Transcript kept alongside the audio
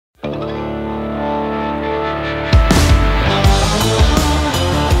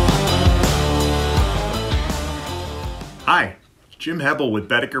Jim Hebel with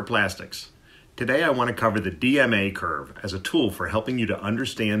Boedeker Plastics. Today I want to cover the DMA curve as a tool for helping you to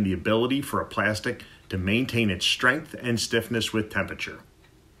understand the ability for a plastic to maintain its strength and stiffness with temperature.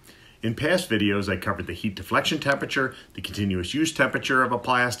 In past videos I covered the heat deflection temperature, the continuous use temperature of a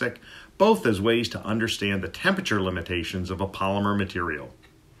plastic, both as ways to understand the temperature limitations of a polymer material.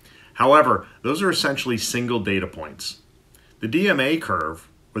 However, those are essentially single data points. The DMA curve,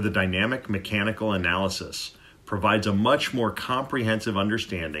 or the dynamic mechanical analysis, provides a much more comprehensive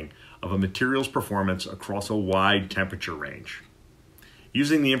understanding of a material's performance across a wide temperature range.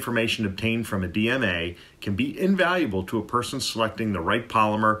 Using the information obtained from a DMA can be invaluable to a person selecting the right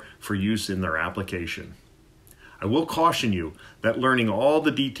polymer for use in their application. I will caution you that learning all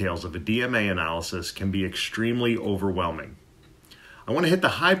the details of a DMA analysis can be extremely overwhelming. I want to hit the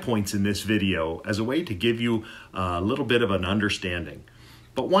high points in this video as a way to give you a little bit of an understanding.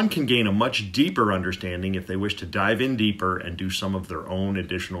 But one can gain a much deeper understanding if they wish to dive in deeper and do some of their own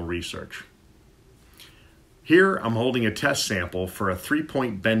additional research. Here I'm holding a test sample for a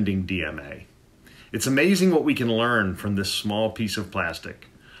 3-point bending DMA. It's amazing what we can learn from this small piece of plastic.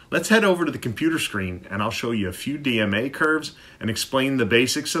 Let's head over to the computer screen and I'll show you a few DMA curves and explain the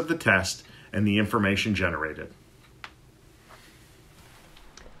basics of the test and the information generated.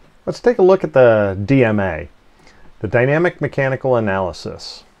 Let's take a look at the DMA. The dynamic mechanical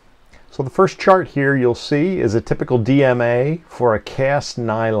analysis. So the first chart here you'll see is a typical DMA for a cast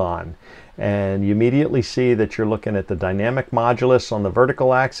nylon. And you immediately see that you're looking at the dynamic modulus on the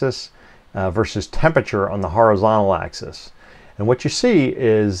vertical axis versus temperature on the horizontal axis. And what you see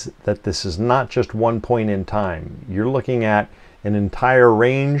is that this is not just one point in time. You're looking at an entire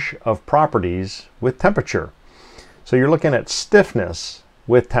range of properties with temperature. So you're looking at stiffness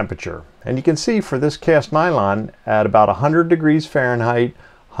with temperature. And you can see for this cast nylon at about 100 degrees Fahrenheit,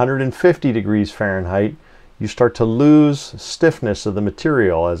 150 degrees Fahrenheit, you start to lose stiffness of the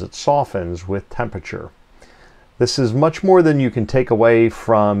material as it softens with temperature. This is much more than you can take away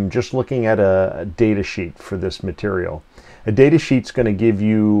from just looking at a data sheet for this material. A data sheet's going to give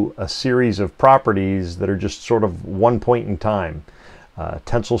you a series of properties that are just sort of one point in time.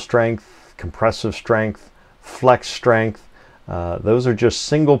 Tensile strength, compressive strength, flex strength. Those are just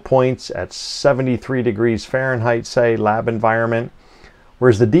single points at 73 degrees Fahrenheit, say, lab environment.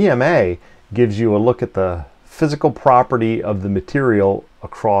 Whereas the DMA gives you a look at the physical property of the material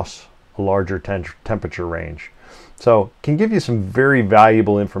across a larger temperature range. So it can give you some very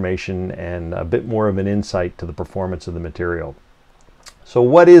valuable information and a bit more of an insight to the performance of the material. So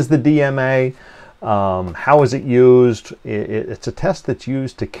what is the DMA? How is it used? It's a test that's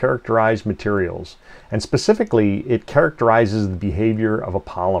used to characterize materials. And specifically, it characterizes the behavior of a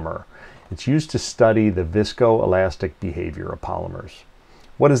polymer. It's used to study the viscoelastic behavior of polymers.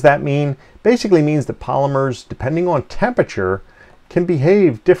 What does that mean? Basically means that polymers, depending on temperature, can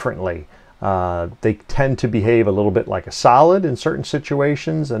behave differently. They tend to behave a little bit like a solid in certain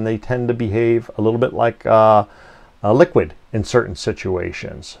situations, and they tend to behave a little bit like a liquid in certain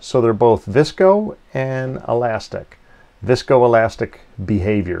situations. So they're both visco and elastic, viscoelastic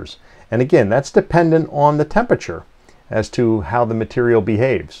behaviors. And again, that's dependent on the temperature as to how the material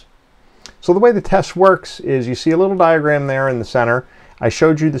behaves. So the way the test works is you see a little diagram there in the center. I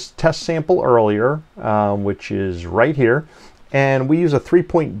showed you this test sample earlier, which is right here. And we use a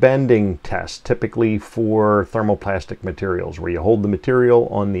 3-point bending test, typically for thermoplastic materials, where you hold the material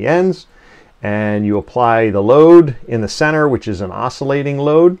on the ends and you apply the load in the center, which is an oscillating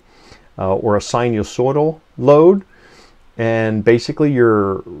load or a sinusoidal load. And basically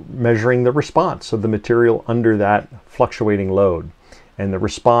you're measuring the response of the material under that fluctuating load. And the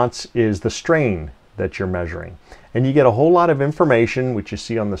response is the strain that you're measuring. And you get a whole lot of information, which you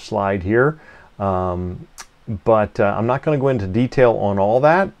see on the slide here. But I'm not going to go into detail on all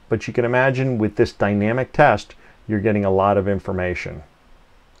that, but you can imagine with this dynamic test, you're getting a lot of information.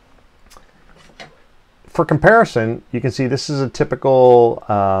 For comparison, you can see this is a typical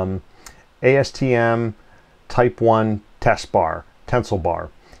ASTM Type 1 test bar, tensile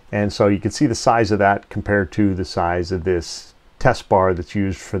bar. And so you can see the size of that compared to the size of this test bar that's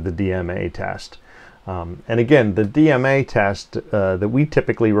used for the DMA test. And again, the DMA test that we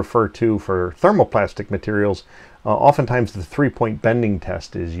typically refer to for thermoplastic materials, oftentimes the 3-point bending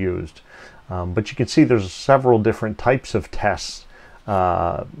test is used. But you can see there's several different types of tests,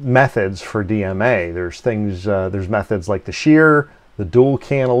 methods for DMA. There's methods like the shear, the dual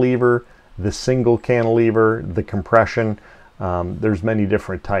cantilever, the single cantilever, the compression. There's many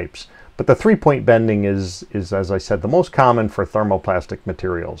different types. But the 3-point bending is, as I said, the most common for thermoplastic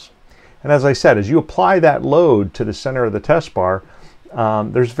materials. And as I said, as you apply that load to the center of the test bar,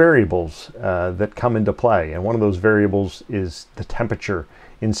 there's variables that come into play, and one of those variables is the temperature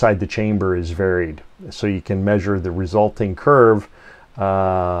inside the chamber is varied. So you can measure the resulting curve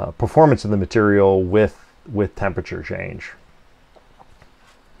performance of the material with temperature change.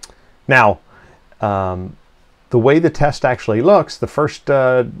 Now, the way the test actually looks, the first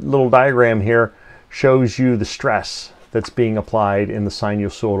little diagram here shows you the stress that's being applied in the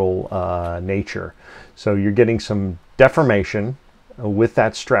sinusoidal nature. So you're getting some deformation with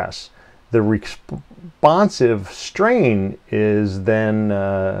that stress. The responsive strain is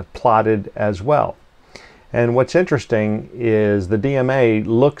then plotted as well. And what's interesting is the DMA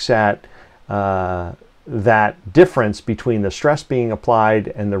looks at that difference between the stress being applied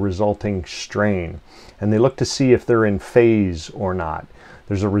and the resulting strain. And they look to see if they're in phase or not.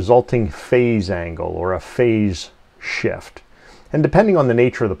 There's a resulting phase angle or a phase shift. And depending on the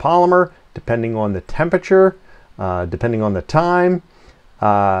nature of the polymer, depending on the temperature, depending on the time,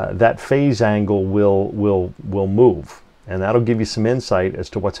 that phase angle will move. And that'll give you some insight as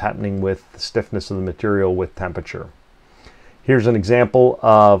to what's happening with the stiffness of the material with temperature. Here's an example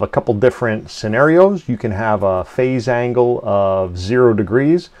of a couple different scenarios. You can have a phase angle of 0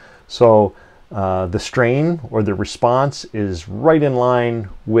 degrees. So the strain or the response is right in line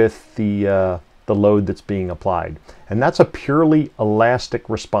with the load that's being applied. And that's a purely elastic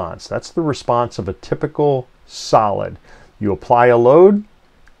response. That's the response of a typical solid. You apply a load,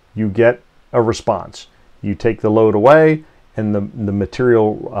 you get a response. You take the load away and the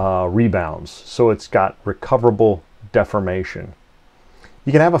material rebounds. So it's got recoverable deformation.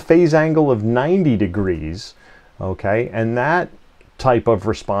 You can have a phase angle of 90 degrees, okay, and that type of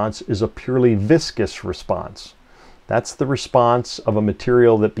response is a purely viscous response. That's the response of a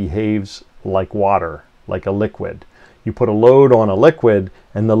material that behaves like water, like a liquid. You put a load on a liquid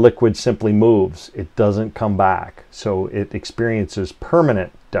and the liquid simply moves. It doesn't come back, so it experiences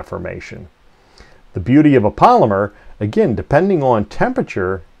permanent deformation. The beauty of a polymer, again, depending on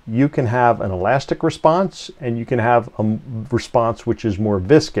temperature, you can have an elastic response and you can have a response which is more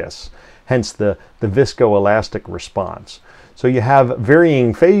viscous, hence the viscoelastic response. So you have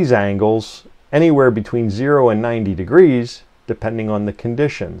varying phase angles anywhere between 0 and 90 degrees depending on the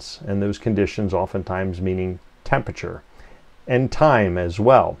conditions, and those conditions oftentimes meaning temperature and time as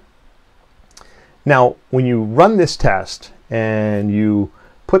well. Now, when you run this test and you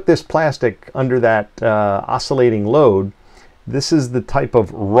put this plastic under that oscillating load, this is the type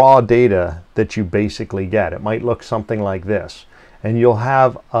of raw data that you basically get. It might look something like this. And you'll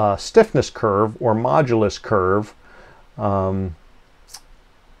have a stiffness curve or modulus curve.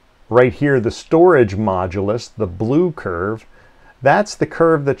 Right here, the storage modulus, the blue curve, that's the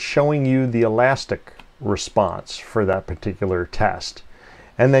curve that's showing you the elastic response for that particular test.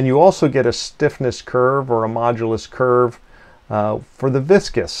 And then you also get a stiffness curve or a modulus curve for the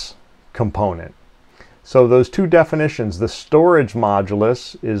viscous component. So those two definitions, the storage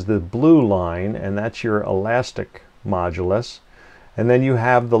modulus is the blue line, and that's your elastic modulus. And then you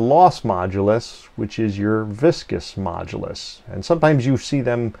have the loss modulus, which is your viscous modulus. And sometimes you see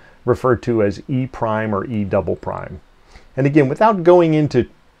them referred to as E prime or E double prime. And again, without going into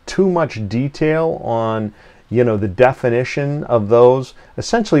too much detail on the definition of those,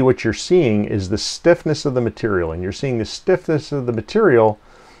 essentially what you're seeing is the stiffness of the material, and you're seeing the stiffness of the material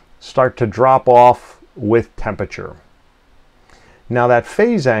start to drop off with temperature. Now that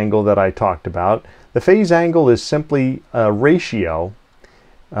phase angle that I talked about, the phase angle is simply a ratio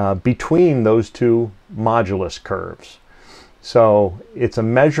between those two modulus curves. So it's a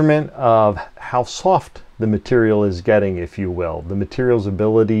measurement of how soft the material is getting, if you will, the material's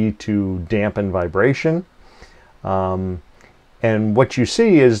ability to dampen vibration. And what you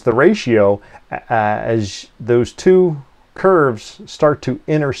see is the ratio as those two curves start to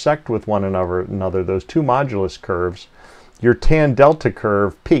intersect with one another, those two modulus curves, your tan delta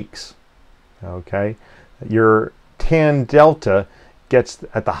curve peaks. Okay, your tan delta gets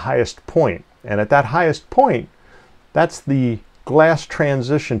at the highest point, and at that highest point, that's the glass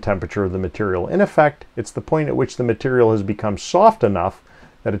transition temperature of the material. In effect, it's the point at which the material has become soft enough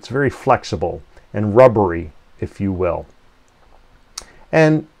that it's very flexible and rubbery, if you will.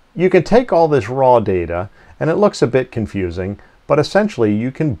 And you can take all this raw data, and it looks a bit confusing, but essentially you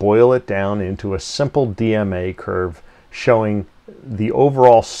can boil it down into a simple DMA curve showing the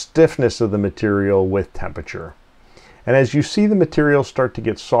overall stiffness of the material with temperature. And as you see the material start to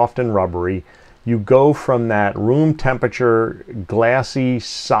get soft and rubbery, you go from that room temperature, glassy,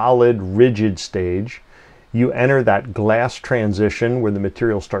 solid, rigid stage. You enter that glass transition where the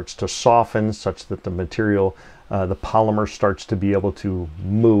material starts to soften such that the material, the polymer starts to be able to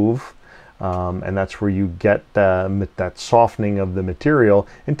move. and that's where you get that softening of the material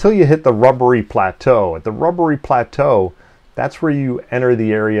until you hit the rubbery plateau. At the rubbery plateau, that's where you enter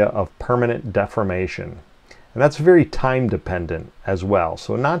the area of permanent deformation. And that's very time dependent as well.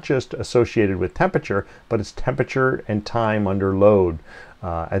 So not just associated with temperature, but it's temperature and time under load.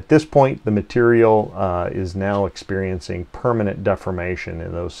 At this point, the material is now experiencing permanent deformation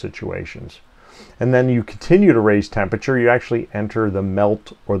in those situations. And then you continue to raise temperature, you actually enter the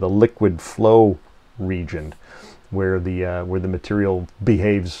melt or the liquid flow region where the material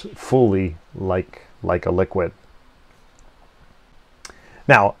behaves fully like a liquid.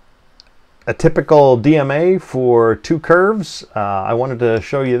 Now, a typical DMA for two curves, I wanted to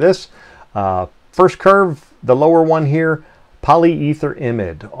show you this. First curve, the lower one here, Polyether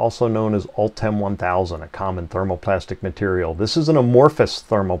Imid, also known as Ultem 1000, a common thermoplastic material. This is an amorphous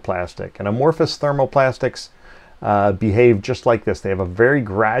thermoplastic, and amorphous thermoplastics behave just like this. They have a very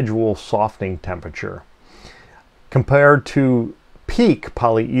gradual softening temperature. Compared to PEEK,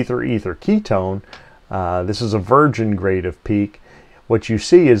 polyether ether ketone, this is a virgin grade of PEEK. What you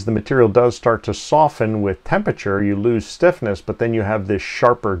see is the material does start to soften with temperature. You lose stiffness, but then you have this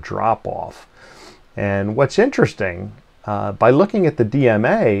sharper drop off. And what's interesting, by looking at the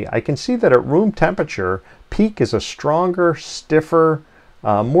DMA, I can see that at room temperature, PEEK is a stronger, stiffer,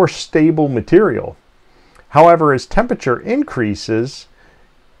 more stable material. However, as temperature increases,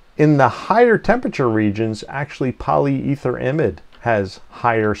 in the higher temperature regions, actually Polyether Imid has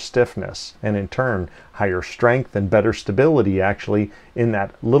higher stiffness and in turn higher strength and better stability actually in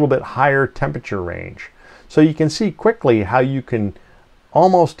that little bit higher temperature range. So you can see quickly how you can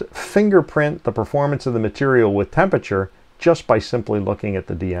almost fingerprint the performance of the material with temperature just by simply looking at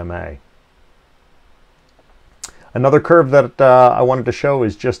the DMA. Another curve that I wanted to show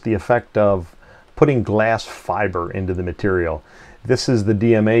is just the effect of putting glass fiber into the material. This is the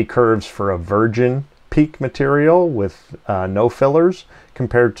DMA curves for a virgin PEEK material with no fillers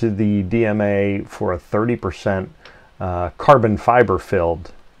compared to the DMA for a 30% carbon fiber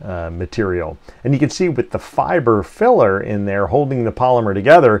filled material. And you can see with the fiber filler in there holding the polymer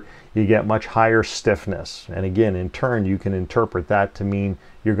together, you get much higher stiffness. And again, in turn, you can interpret that to mean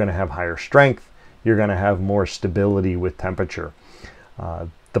you're going to have higher strength, you're going to have more stability with temperature.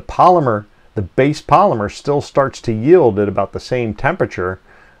 The polymer, the base polymer still starts to yield at about the same temperature,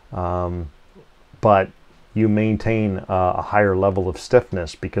 but you maintain a higher level of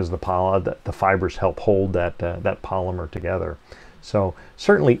stiffness because the fibers help hold that polymer together. So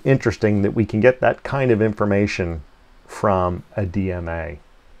certainly interesting that we can get that kind of information from a DMA.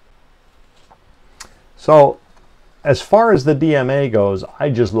 So as far as the DMA goes,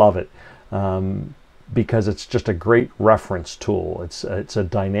 I just love it because it's just a great reference tool. It's a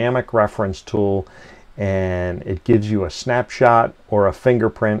dynamic reference tool, and it gives you a snapshot or a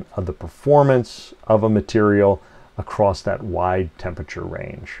fingerprint of the performance of a material across that wide temperature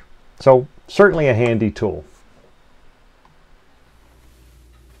range. So certainly a handy tool.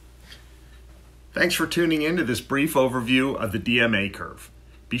 Thanks for tuning in to this brief overview of the DMA curve.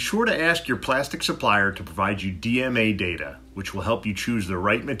 Be sure to ask your plastic supplier to provide you DMA data, which will help you choose the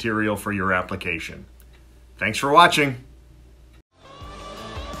right material for your application. Thanks for watching.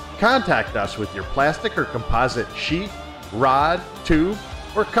 Contact us with your plastic or composite sheet, rod, tube,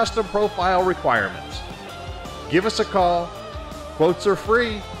 or custom profile requirements. Give us a call. Quotes are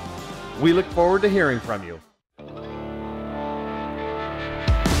free. We look forward to hearing from you.